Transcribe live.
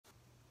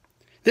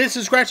This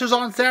is Scratchers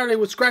on Saturday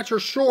with Scratcher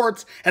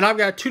Shorts, and I've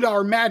got a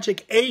 $2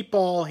 Magic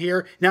 8-ball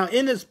here. Now,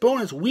 in this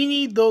bonus, we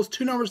need those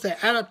two numbers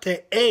to add up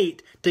to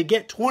 8 to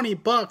get 20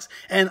 bucks,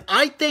 and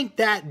I think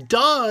that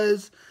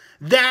does.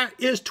 That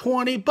is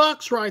 20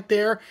 bucks right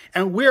there,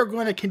 and we're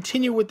going to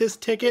continue with this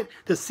ticket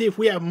to see if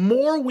we have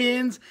more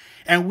wins,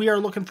 and we are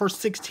looking for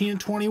 16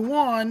 and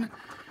 21.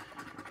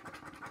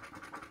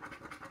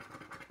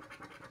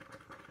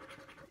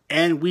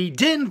 And we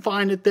didn't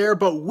find it there,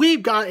 but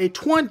we've got a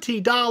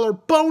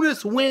 $20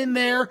 bonus win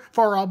there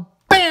for a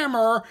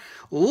bammer.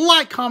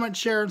 Like, comment,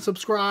 share, and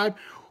subscribe.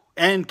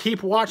 And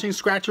keep watching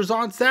Scratchers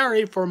on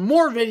Saturday for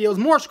more videos,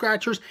 more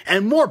Scratchers,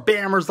 and more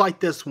bammers like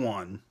this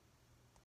one.